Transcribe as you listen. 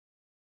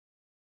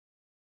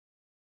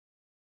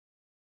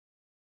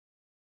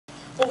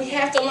but we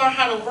have to learn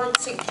how to work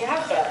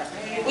together.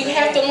 We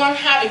have to learn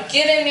how to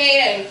get in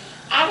there, and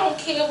I don't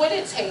care what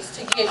it takes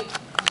to get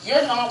your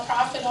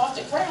nonprofit off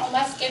the ground.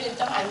 Let's get it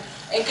done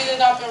and get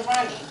it up and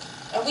running.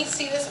 And we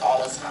see this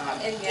all the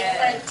time in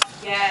different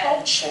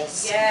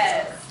cultures.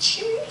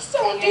 Jews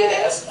don't do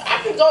this.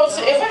 I can go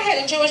to, if I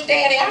had a Jewish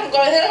daddy, I can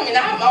go to him and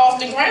I'm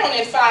off the ground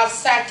in 5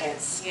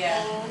 seconds.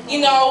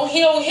 You know,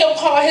 he'll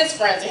call his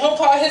friends and he'll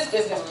call his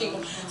business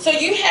people. So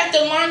you have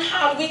to learn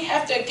how we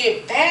have to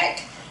get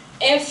back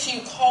into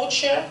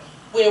culture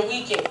where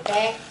we get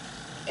back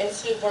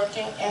into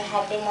working and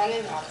helping one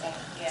another.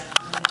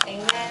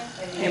 Amen.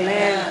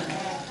 Amen.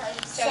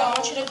 So I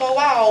want you to go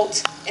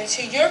out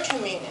into your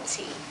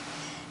community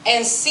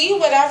and see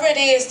whatever it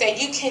is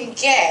that you can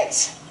get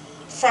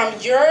from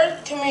your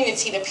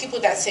community, the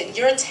people that's in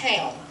your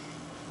town,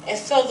 and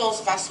fill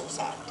those vessels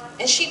up.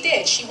 And she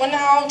did. She went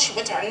out, she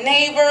went to her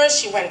neighbors,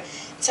 she went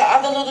to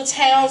other little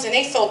towns, and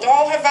they filled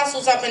all her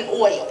vessels up in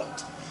oil.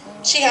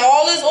 She had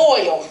all this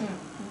oil,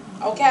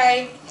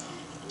 okay?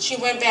 She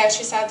went back,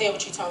 she said, I did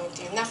what you told me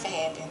to do. Nothing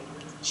happened.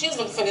 She was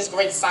looking for this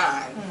great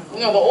sign. You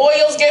know, the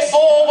oils get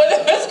full,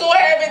 what's going to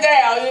happen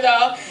now, you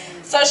know?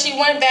 So she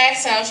went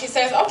back to him. She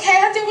says, okay,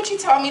 I did what you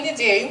told me to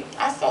do.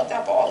 I filled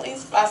up all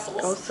these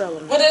vessels. Go sell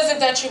them. What is it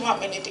that you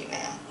want me to do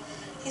now?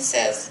 He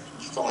says,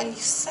 you go and you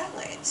sell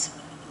it.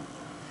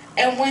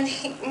 And when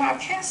my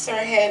pastor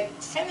had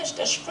finished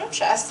the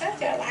scripture, I sat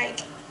there like,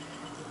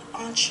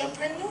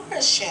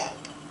 entrepreneurship,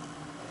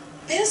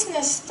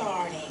 business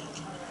starting,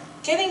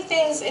 getting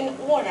things in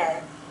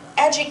order,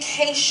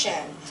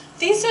 education.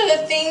 These are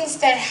the things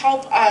that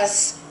help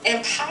us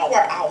empower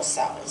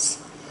ourselves.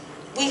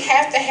 We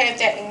have to have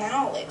that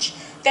knowledge.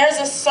 There's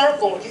a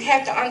circle. You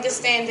have to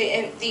understand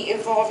the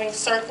evolving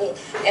circle,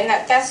 and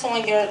that's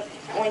on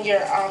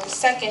your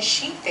second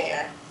sheet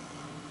there.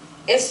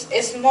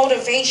 It's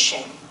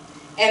motivation.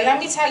 And let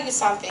me tell you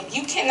something.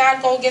 You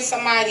cannot go get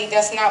somebody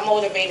that's not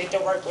motivated to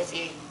work with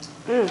you.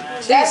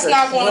 That's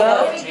not going to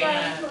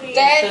work.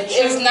 That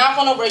is not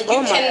going to work.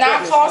 You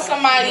cannot call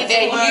somebody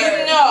that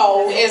you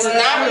know is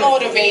not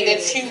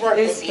motivated to work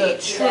with you.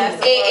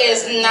 It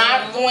is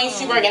not going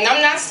to work. And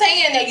I'm not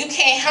saying that you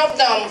can't help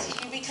them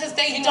because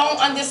they don't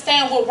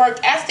understand what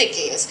work ethic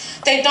is.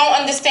 They don't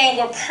understand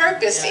what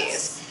purpose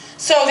is.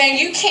 So then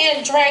you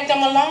can't drag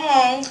them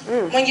along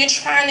when you're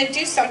trying to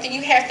do something.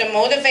 You have to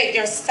motivate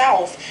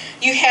yourself.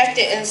 You have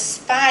to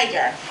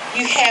inspire.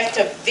 You have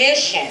to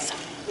vision.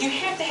 You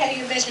have to have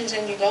your visions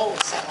and your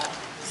goals.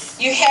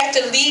 You have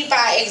to lead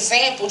by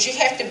examples. You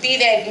have to be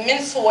that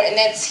mentor and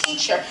that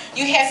teacher.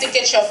 You have to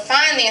get your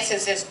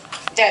finances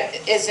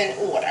in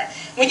order.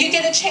 When you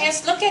get a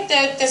chance, look at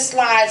the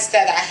slides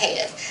that I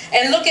have.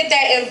 And look at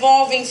that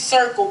evolving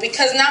circle.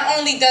 Because not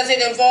only does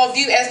it involve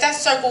you, as that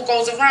circle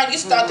goes around, you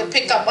start to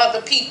pick up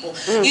other people.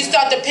 You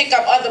start to pick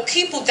up other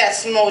people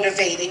that's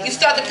motivated. You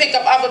start to pick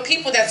up other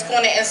people that's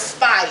going to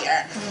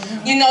inspire.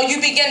 You know, you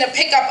begin to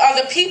pick up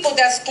other people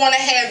that's going to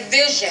have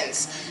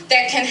visions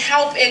that can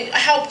help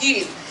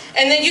you.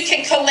 And then you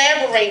can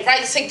collaborate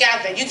right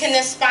together. You can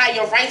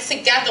inspire right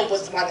together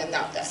with one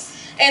another.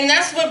 And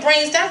that's what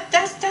brings,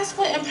 that's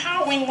what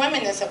empowering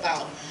women is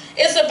about.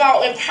 It's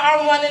about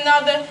empowering one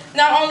another,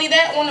 not only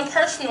that, on a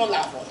personal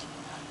level.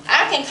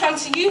 I can come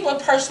to you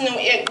with personal,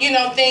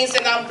 things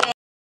that I'm going